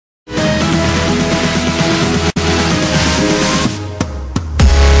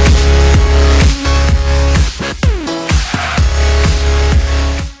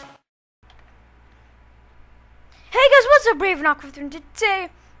and today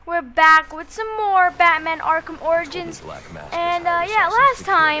we're back with some more Batman Arkham Origins. And yeah, last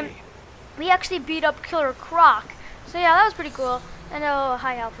time we actually beat up Killer Croc. So yeah, that was pretty cool. And oh,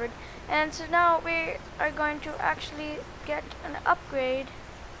 hi Alfred. And so now we are going to actually get an upgrade.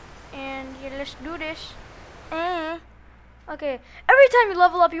 And yeah, let's do this. Okay, every time you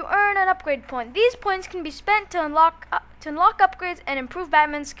level up, you earn an upgrade point. These points can be spent to unlock upgrades and improve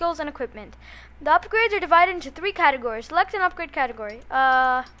Batman's skills and equipment. The upgrades are divided into 3 categories. Select an upgrade category.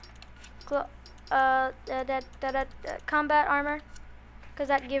 Combat armor, because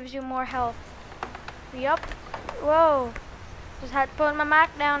that gives you more health. Yup. Whoa. Just had to put my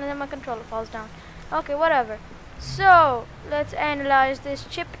Mac down and then my controller falls down. Okay, whatever. So, let's analyze this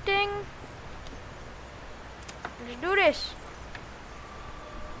chip thing. Let's do this.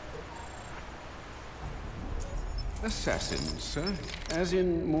 Assassins, sir? As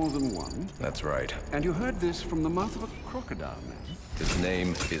in more than one? That's right. And you heard this from the mouth of a crocodile, man? His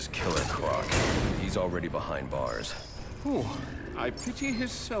name is Killer Croc. He's already behind bars. Oh, I pity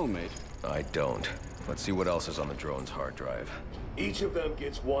his cellmate. I don't. Let's see what else is on the drone's hard drive. Each of them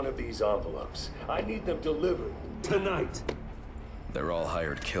gets one of these envelopes. I need them delivered tonight. They're all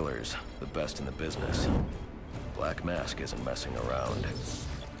hired killers, the best in the business. Black Mask isn't messing around.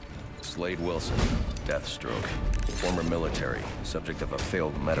 Slade Wilson, Deathstroke, former military, subject of a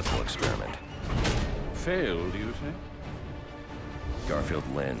failed medical experiment. Failed, you say? Garfield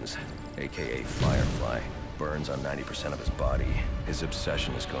Linz, aka Firefly, burns on 90% of his body. His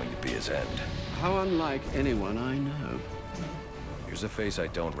obsession is going to be his end. How unlike anyone I know. Here's a face I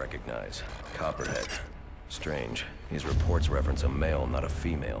don't recognize. Copperhead. Strange. These reports reference a male, not a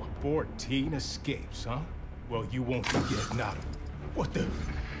female. 14 escapes, huh? Well, you won't forget, not what the...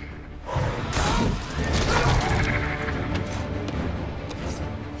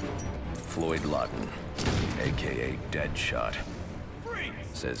 Floyd Lawton, aka Deadshot.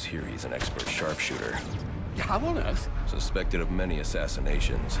 Says here he's an expert sharpshooter. How on earth? Suspected of many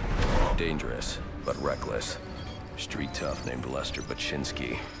assassinations. Dangerous, but reckless. Street tough named Lester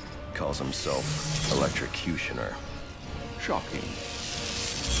Baczynski. Calls himself Electrocutioner. Shocking.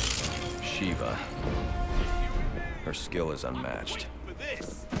 Shiva. Her skill is unmatched.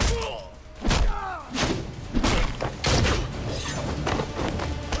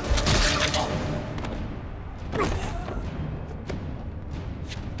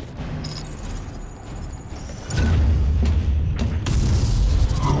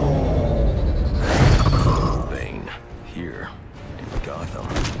 Bane, here in Gotham.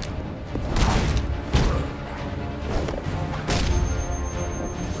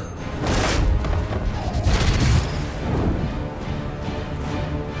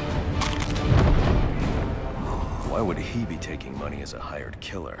 Why would he be taking money as a hired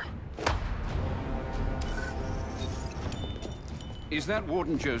killer? Is that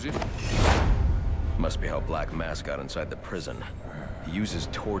Warden Joseph? Must be how Black Mask got inside the prison. He uses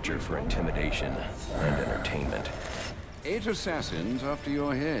torture for intimidation and entertainment. 8 assassins after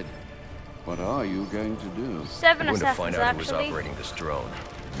your head. What are you going to do? 7 I'm going to assassins, find out who was actually. operating this drone.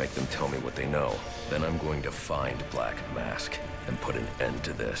 Make them tell me what they know. Then I'm going to find Black Mask and put an end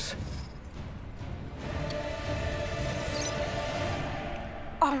to this.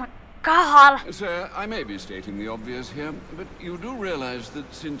 Oh my god. Sir, I may be stating the obvious here, but you do realize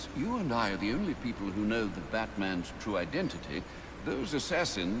that since you and I are the only people who know the Batman's true identity, those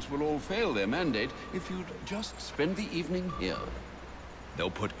assassins will all fail their mandate if you'd just spend the evening here. They'll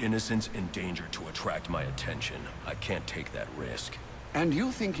put innocents in danger to attract my attention. I can't take that risk. And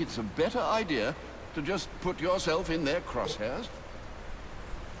you think it's a better idea to just put yourself in their crosshairs?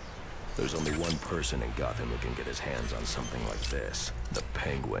 There's only one person in Gotham who can get his hands on something like this. The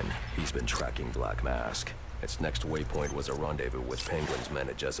Penguin. He's been tracking Black Mask. Its next waypoint was a rendezvous with Penguin's men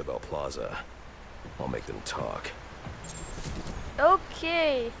at Jezebel Plaza. I'll make them talk.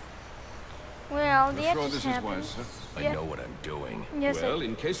 Okay. Well, the Sure just this is happened. wise, sir. I know what I'm doing. Yes, Well,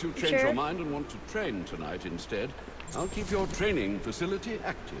 in case you change Sure. your mind and want to train tonight instead, I'll keep your training facility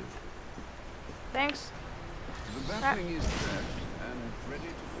active. Thanks. The Batwing is there and ready to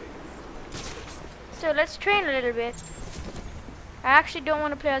take. So let's train a little bit. I actually don't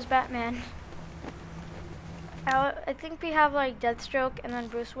want to play as Batman. I think we have like Deathstroke and then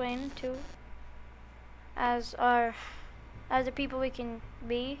Bruce Wayne too, as the people we can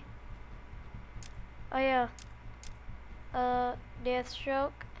be. Oh yeah.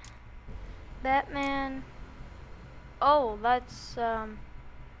 Deathstroke, Batman. Oh, that's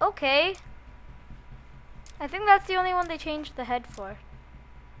okay. I think that's the only one they changed the head for.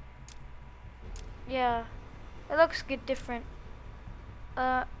 Yeah, it looks good different.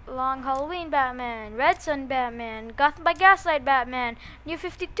 Long Halloween Batman, Red Sun Batman, Gotham by Gaslight Batman, New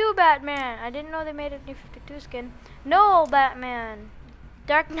 52 Batman. I didn't know they made a New 52 skin. Noel Batman,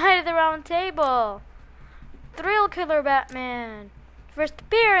 Dark Knight of the Round Table, Thrill Killer Batman, First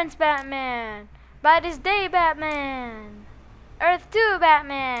Appearance Batman, Brightest Day Batman, Earth 2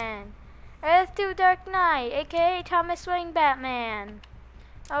 Batman, Earth 2 Dark Knight, aka Thomas Wayne Batman.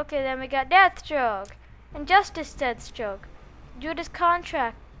 Okay, then we got Deathstroke, Injustice Deathstroke, Judas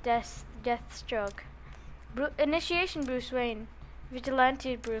Contract Deathstroke, Initiation Bruce Wayne,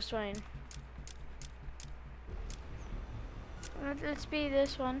 Vigilante Bruce Wayne. Let's be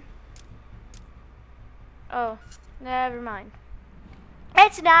this one. Oh, never mind.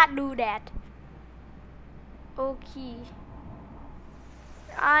 Let's not do that. Okay.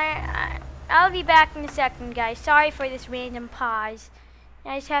 I'll be back in a second, guys. Sorry for this random pause.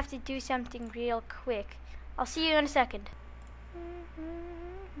 I just have to do something real quick. I'll see you in a second.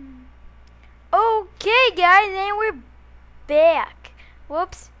 Okay, guys, and we're back.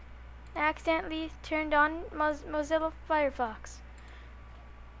 Whoops. Accidentally turned on Mozilla Firefox.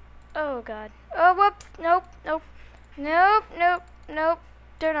 Oh, God. Oh, whoops. Nope, nope. Nope, nope, nope.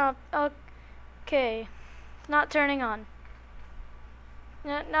 Turn off. Okay. It's not turning on.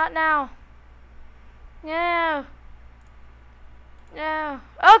 No, not now. No. No.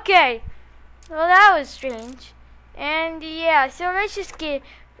 Okay. Well, that was strange. And yeah, so let's just get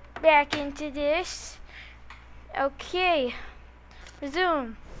back into this. Okay.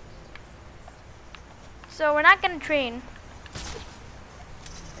 Resume. So we're not gonna train.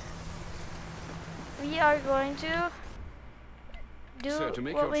 We are going to do So to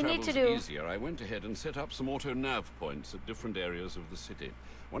make what your we need travels to do. easier, I went ahead and set up some auto-nav points at different areas of the city.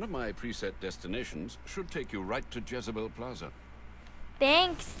 One of my preset destinations should take you right to Jezebel Plaza.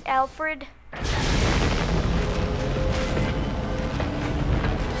 Thanks, Alfred.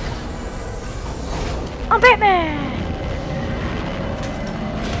 I'm Batman!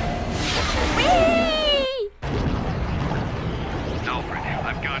 Whee! Alfred,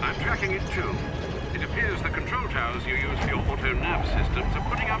 I'm tracking it too. It appears the control towers you use for your auto-nav systems are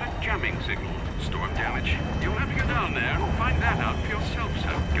putting out a jamming signal. Storm damage. You'll have to go down there and find that out for yourself,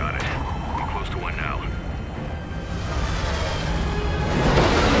 sir. Got it. I'm close to one now.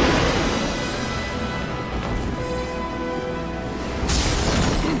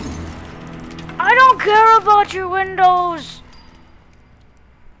 I don't care about your windows!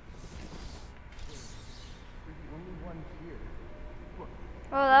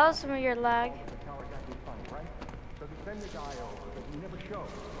 Oh, that was some of your lag.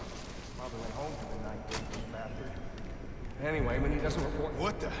 Anyway, when he doesn't report...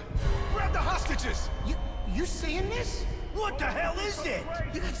 What the? Grab the hostages! You seeing this? What the hell is it?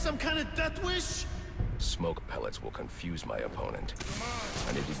 You got some kind of death wish? Smoke pellets will confuse my opponent.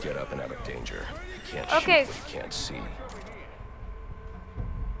 I need to get up and out of danger. He can't Okay. shoot what he can't see.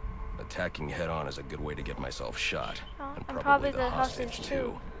 Attacking head-on is a good way to get myself shot. Oh, and and probably the hostage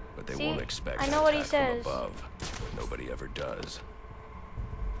too. But they See, won't expect I an know what he attack from says. above. Nobody ever does.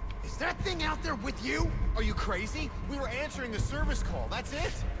 Is that thing out there with you? Are you crazy? We were answering a service call, that's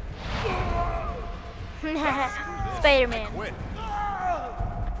it. Spider-Man. Quit.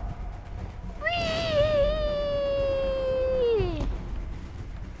 Whee!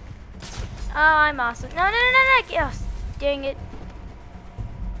 Oh, I'm awesome. No. Oh, dang it.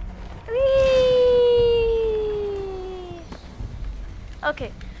 Whee!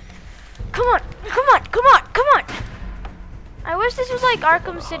 Okay. Come on. I wish this was like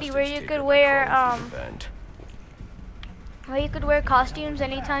Arkham City where you could wear costumes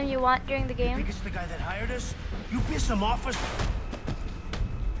anytime you want during the game. Think it's the guy that hired us? You piss him off or...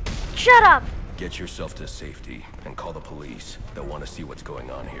 Shut up! Get yourself to safety and call the police. They'll want to see what's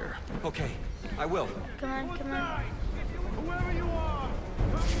going on here. Okay, I will. Come on. Whoever you are,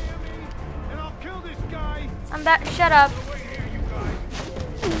 come near me, and I'll kill this guy. I'm back. Shut up. Wait here, you guys.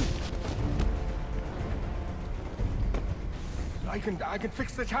 I can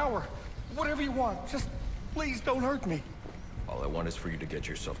fix the tower. Whatever you want. Just please don't hurt me. All I want is for you to get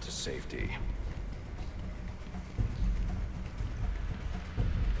yourself to safety.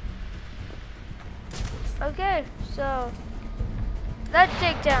 Okay, so that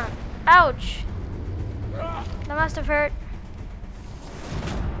takedown. Ouch. That must have hurt.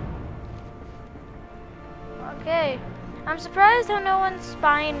 Okay. I'm surprised how no one's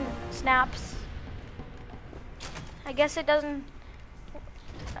spine snaps. I guess it doesn't.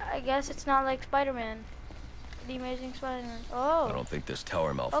 I guess it's not like Spider-Man. The Amazing Spider-Man. Oh. I don't think this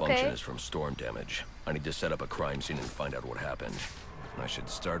tower malfunction Okay. is from storm damage. I need to set up a crime scene and find out what happened. I should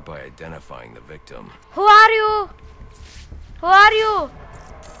start by identifying the victim. Who are you? Who are you?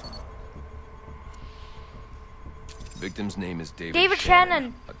 Victim's name is David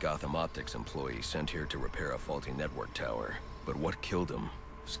Shannon. A Gotham Optics employee sent here to repair a faulty network tower. But what killed him?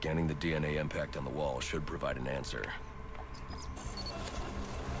 Scanning the DNA impact on the wall should provide an answer.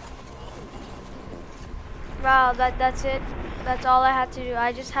 Wow, that's it. That's all I had to do.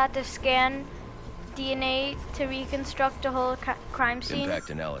 I just had to scan DNA to reconstruct the whole crime scene. Impact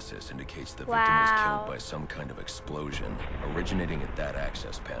analysis indicates the victim was killed by some kind of explosion originating at that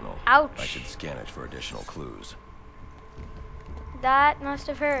access panel. Ouch. I should scan it for additional clues. That must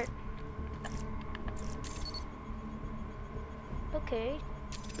have hurt. Okay.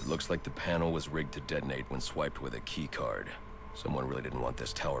 It looks like the panel was rigged to detonate when swiped with a key card. Someone really didn't want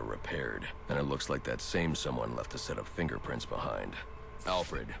this tower repaired, and it looks like that same someone left a set of fingerprints behind.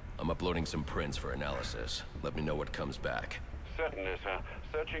 Alfred, I'm uploading some prints for analysis. Let me know what comes back. Certainly, sir.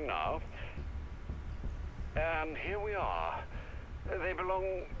 Searching now. And here we are. They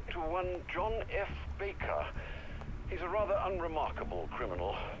belong to one John F. Baker. He's a rather unremarkable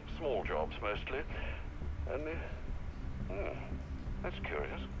criminal. Small jobs, mostly. And, that's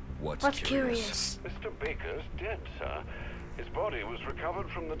curious. What's curious? Mr. Baker's dead, sir. His body was recovered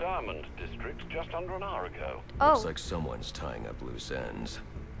from the Diamond District just under an hour ago. Looks like someone's tying up loose ends.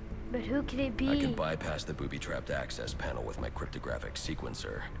 But who could it be? I can bypass the booby-trapped access panel with my cryptographic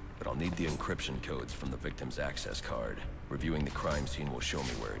sequencer, but I'll need the encryption codes from the victim's access card. Reviewing the crime scene will show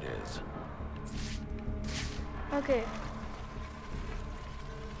me where it is. Okay.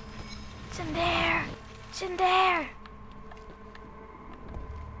 It's in there. It's in there.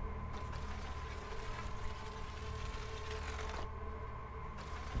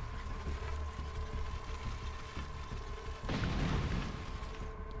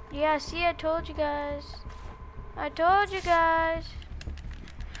 Yeah, see, I told you guys. I told you guys.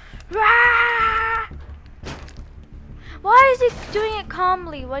 Rah! Why is he doing it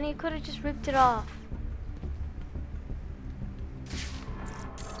calmly when he could have just ripped it off?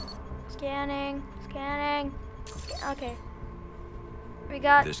 Scanning, scanning. Okay. We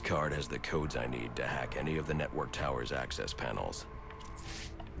got... This card has the codes I need to hack any of the network tower's access panels.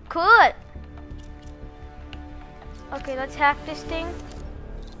 Cool. Okay, let's hack this thing.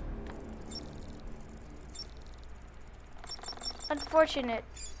 Unfortunate.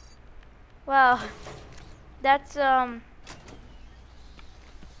 Wow. That's,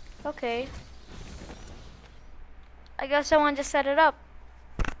 okay. I guess someone just set it up.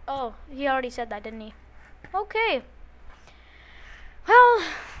 Oh, he already said that, didn't he? Okay. Well...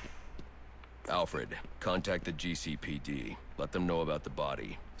 Alfred, contact the GCPD. Let them know about the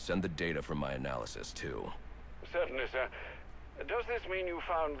body. Send the data from my analysis, too. Certainly, sir. Does this mean you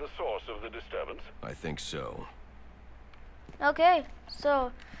found the source of the disturbance? I think so. Okay,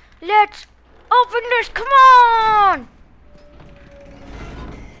 so let's open this. Come on!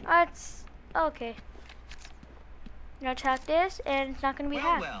 That's okay. Let's hack this, and it's not gonna be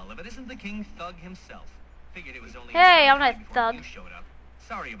hacked. Well, if it isn't the King Thug himself. Figured it was only. Hey, I'm not Thug. You showed up.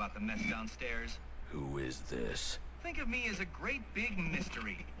 Sorry about the mess downstairs. Who is this? Think of me as a great big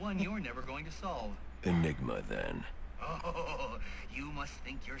mystery, one you're never going to solve. Enigma, then. Oh, you must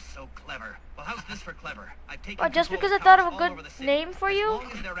think you're so clever. Well, how's this for clever? I've taken Oh, just control because I of thought towers of a all over good the city. name for you? As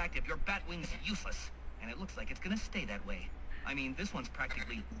long as they're active, your Batwing's useless. And it looks like it's gonna stay that way. I mean, this one's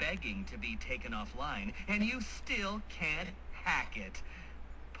practically begging to be taken offline, and you still can't hack it.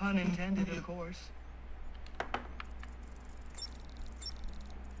 Pun intended, of course.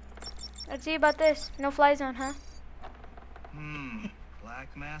 Let's see about this. No fly zone, huh?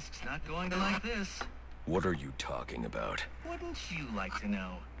 Black Mask's not going to like this. What are you talking about? Wouldn't you like to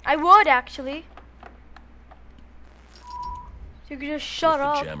know? I would, actually. You could just shut with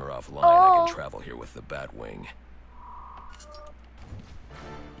up. the jammer offline, Oh. I can travel here with the Batwing.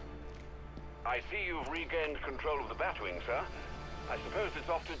 I see you've regained control of the Batwing, sir. I suppose it's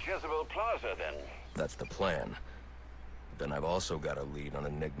off to Jezebel Plaza, then. That's the plan. Then I've also got a lead on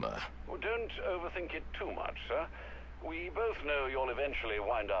Enigma. Well, don't overthink it too much, sir. We both know you'll eventually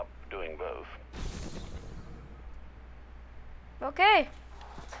wind up doing both. Okay.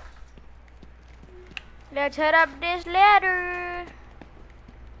 Let's head up this ladder.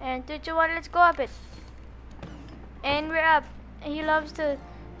 And 3, 2, 1, let's go up it. And we're up. And he loves to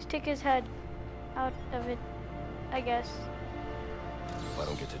stick his head out of it, I guess. If I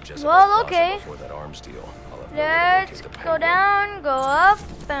don't get to Jezebel Well, Plaza okay. before that arms deal, I'll have Let's no way to locate the go Penguin. down, go up,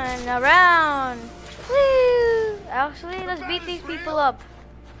 and around. Woo! Actually, let's beat these people up.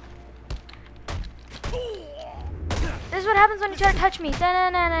 This is what happens when you try to touch me.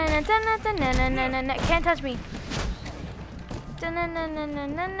 Can't touch me.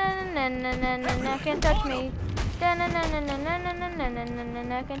 Can't touch me.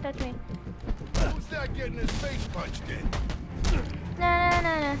 Can't touch me. Who's that getting his face punched in?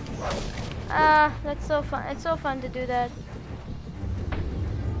 That's so fun. It's so fun to do that.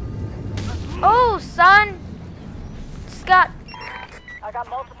 Oh, son! Scott! I got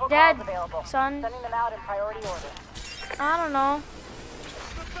multiple Dad, calls available. son. Sending them out in priority order. I don't know.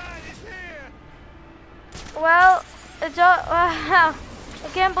 The bat is here! Well, it's all. Wow. I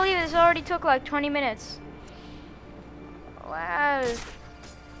can't believe this already took like 20 minutes. Wow. Hey,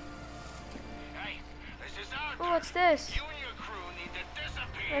 this is our Oh, what's this? You and your crew need to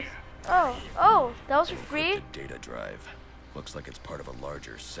disappear. Oh, that was for free? Encrypted data drive. Looks like it's part of a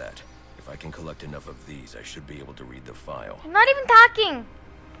larger set. If I can collect enough of these, I should be able to read the file. I'm not even talking.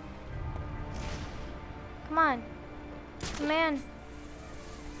 Come on. Man.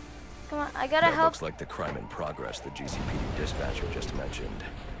 Come on, I gotta That help. looks like the crime in progress the GCPD dispatcher just mentioned.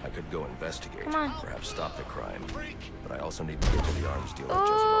 I could go investigate, Come on. perhaps stop the crime. But I also need to get to the arms dealer just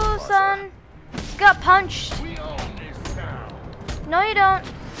Oh, above Plaza. son. He got punched. We own this town. No, you don't.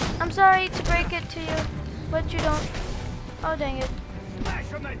 I'm sorry to break it to you, but you don't. Oh, dang it.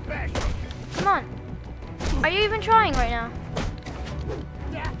 Smash on that back. Come on. Are you even trying right now?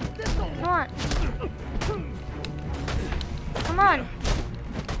 Come on. Come on.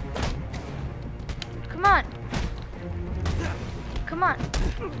 Come on. Come on.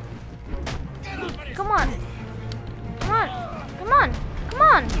 Come on. Come on. Come on. Come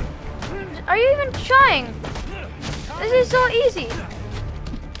on. Are you even trying? This is so easy.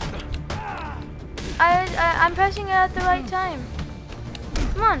 I'm pressing it at the right time.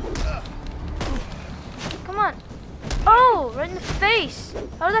 Come on. Come on. Oh, right in the face.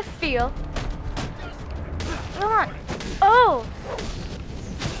 How does that feel? Come on. Oh.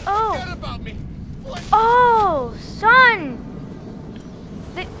 Oh. Forget about me. Oh, son.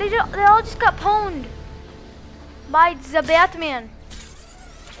 They all just got pwned by the Batman.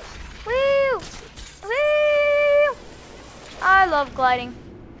 Woo! Woo! I love gliding.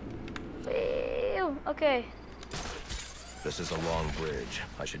 Woo! Okay. This is a long bridge.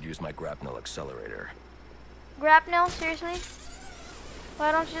 I should use my grapnel accelerator. Grapnel? Seriously?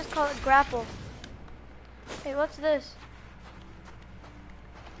 Why don't you just call it grapple? Hey, what's this?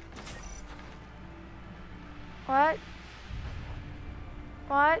 What?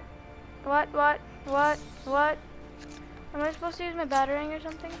 What? What? Am I supposed to use my battering or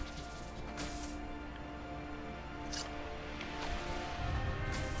something?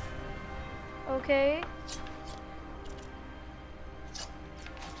 Okay.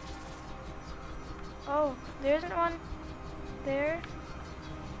 Oh, there isn't one there.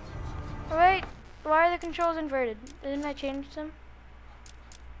 Oh, wait, why are the controls inverted? Didn't I change them?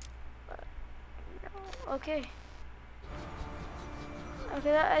 No. Okay.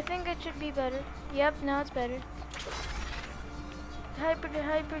 Okay, I think it should be better. Yep, now it's better.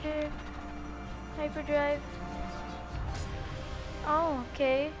 Hyperdrive. Oh,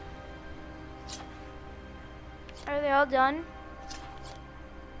 okay. Are they all done?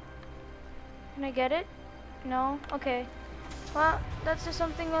 Can I get it? No? Okay. Well, that's just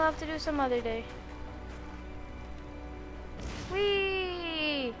something we'll have to do some other day.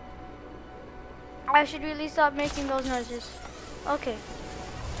 Whee! I should really stop making those noises. Okay.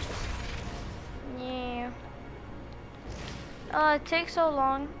 Yeah. It takes so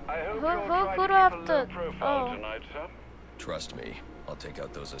long. Who do I have to? Oh. Tonight, sir. Trust me, I'll take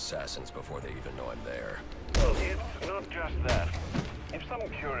out those assassins before they even know I'm there. Well, it's not just that. If some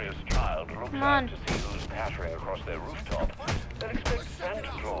curious child looks out to see who's pattering across their rooftop, they'll expect Santa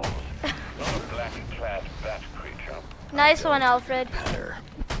Claus, not a black-clad bat creature. Nice one, Alfred. Better.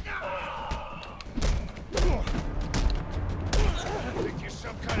 Think you're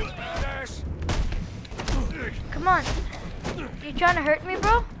some kind of badass? Come on. You trying to hurt me,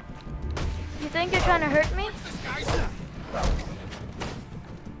 bro? You think you're trying to hurt me?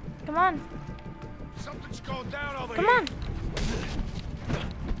 Come on. Something's going down over Come here. on.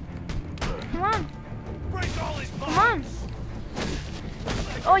 Come on. Break all his bones. Come on.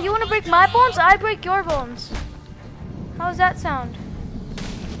 Oh, you want to break my bones? I break your bones. How does that sound?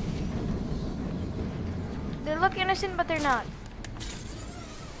 They look innocent, but they're not.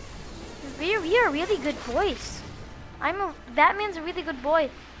 You're a really good voice. Batman's a really good boy.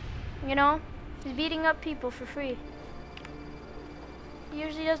 You know? He's beating up people for free. He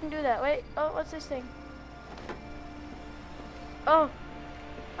usually doesn't do that. Wait, oh, what's this thing? Oh.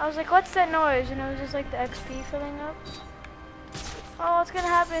 I was like, what's that noise? And it was just like the XP filling up. Oh, what's gonna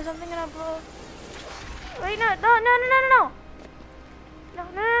happen? Is something gonna blow? Wait, no.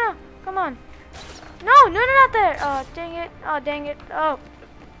 No. Come on. No, not there. Oh, dang it. Oh.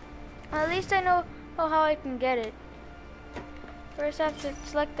 At least I know how I can get it. First I have to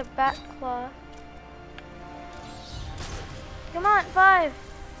select the bat claw. Come on, 5,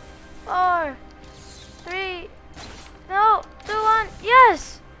 4, 3, no, 2, 1,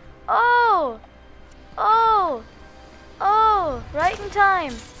 yes! Oh! Oh! Oh! Right in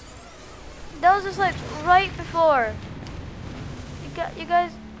time. That was just like right before. You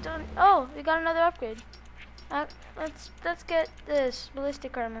guys don't. Oh, we got another upgrade. Let's get this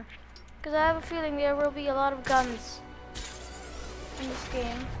ballistic armor, because I have a feeling there will be a lot of guns in this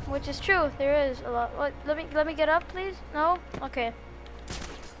game, which is true. There is a lot. What? Let me get up, please. No. Okay.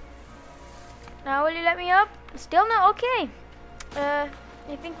 Now will you let me up? Still no. Okay. I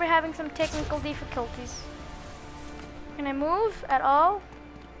think we're having some technical difficulties. Can I move at all?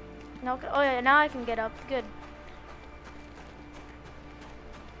 No. Oh yeah. Now I can get up. Good.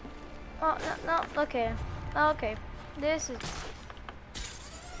 Oh no. Okay. Okay. This is.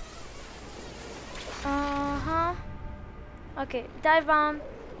 Okay, dive bomb.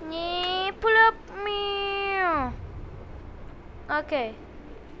 Pull up me. Okay,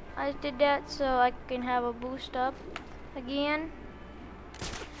 I did that so I can have a boost up again.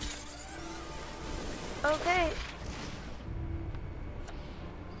 Okay.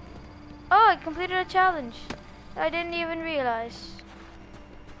 Oh, I completed a challenge. I didn't even realize.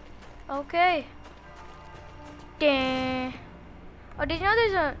 Okay. Dang. Oh, did you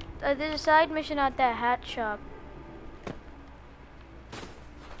know there's a side mission at that hat shop?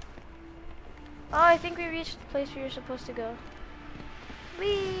 Oh, I think we reached the place we were supposed to go.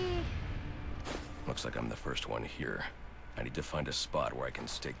 Whee! Looks like I'm the first one here. I need to find a spot where I can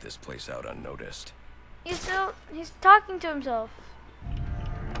stake this place out unnoticed. He's talking to himself.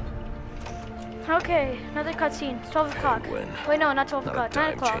 Okay, another cutscene. It's 12 o'clock. Wait, no, not 12 o'clock.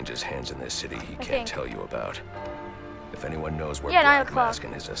 9 o'clock. Changes hands in this city he can't tell you about. If anyone knows where 9 Black o'clock. Mask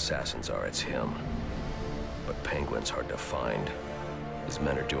and his assassins are, it's him. But Penguin's hard to find. His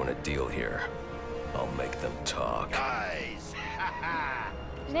men are doing a deal here. I'll make them talk. Guys!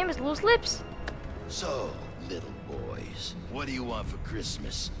 His name is Loose Lips. So, little boys, what do you want for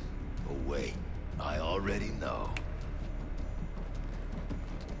Christmas? Oh wait, I already know.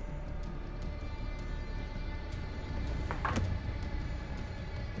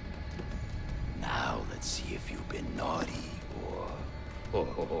 Now let's see if you've been naughty or...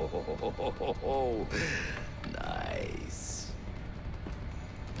 Oh, nice.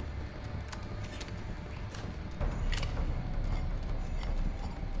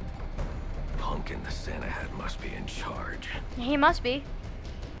 Pumpkin the Santa hat must be in charge. He must be.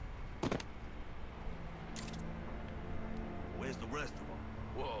 Where's the rest of them?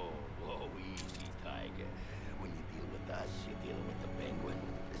 Whoa, easy, Tiger. When you deal with us, you're dealing with the Penguin.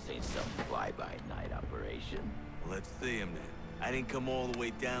 This ain't some fly-by-night operation. Well, let's see him then. I didn't come all the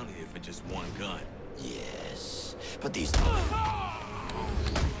way down here for just one gun. Yes, but these...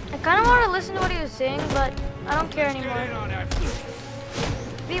 I kind of want to listen to what he was saying, but I don't care anymore.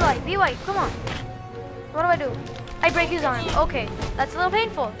 Be white, come on. What do I do? I break his arm. Okay, that's a little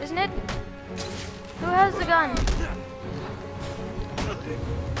painful, isn't it? Who has the gun?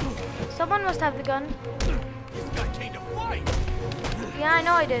 Someone must have the gun. This guy came to fight. Yeah, I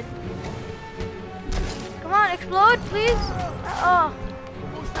know I did. Come on, explode, please.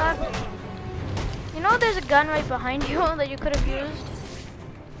 You know there's a gun right behind you that you could have used?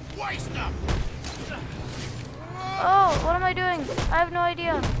 Waste them. Oh, what am I doing? I have no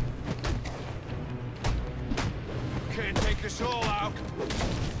idea. Can't take us all out.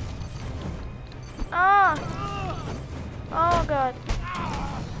 Oh God.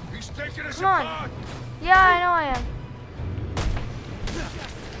 He's taking us Come on. apart. Yeah, I know I am.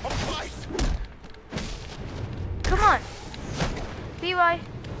 Come on. BY.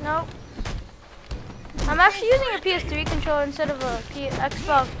 No. I'm actually using a PS3 controller instead of a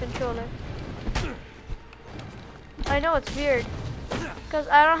Xbox controller. I know it's weird, because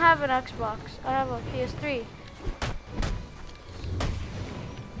I don't have an Xbox. I have a PS3.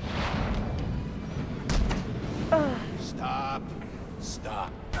 Stop.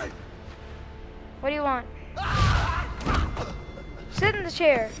 What do you want? Sit in the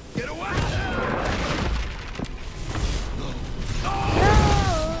chair. Get away.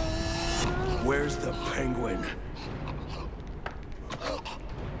 Where's the Penguin?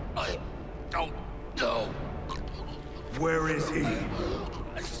 I don't know. Where is he?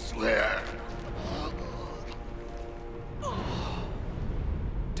 I swear.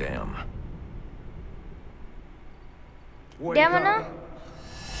 Damn. Damn. What happened?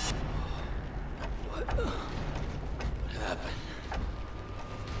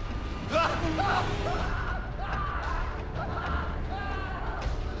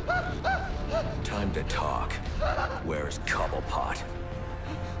 Time to talk. Where's Cobblepot?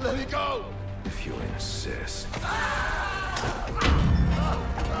 Let me go! If you insist.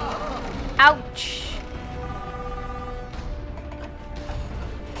 Ouch.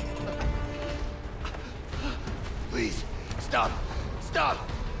 Please, stop! Stop!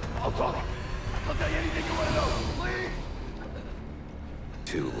 I'll call him. I'll tell you anything you want to know, please!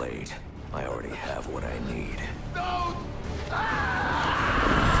 Too late. I already have what I need. No!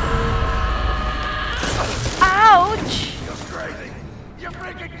 Ouch! You're crazy! You're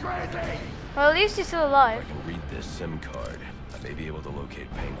freaking crazy! Well, at least he's still If alive. I can read this SIM card, I may be able to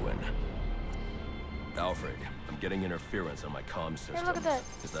locate Penguin. Alfred, I'm getting interference on my comm system. Hey, look at that.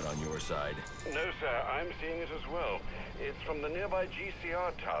 Is that on your side? No, sir, I'm seeing it as well. It's from the nearby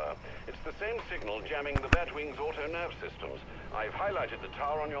GCR tower. It's the same signal jamming the Batwing's auto-nav systems. I've highlighted the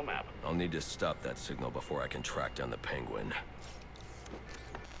tower on your map. I'll need to stop that signal before I can track down the Penguin.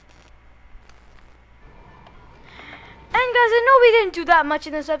 And guys, I know we didn't do that much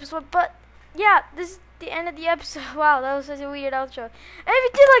in this episode, but yeah, this is the end of the episode. Wow, that was such a weird outro. And if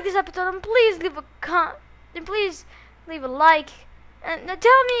you did like this episode, then please leave a please leave a like, and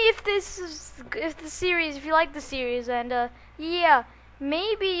tell me if if you like the series, and yeah,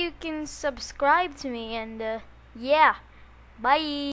 maybe you can subscribe to me, and yeah, bye.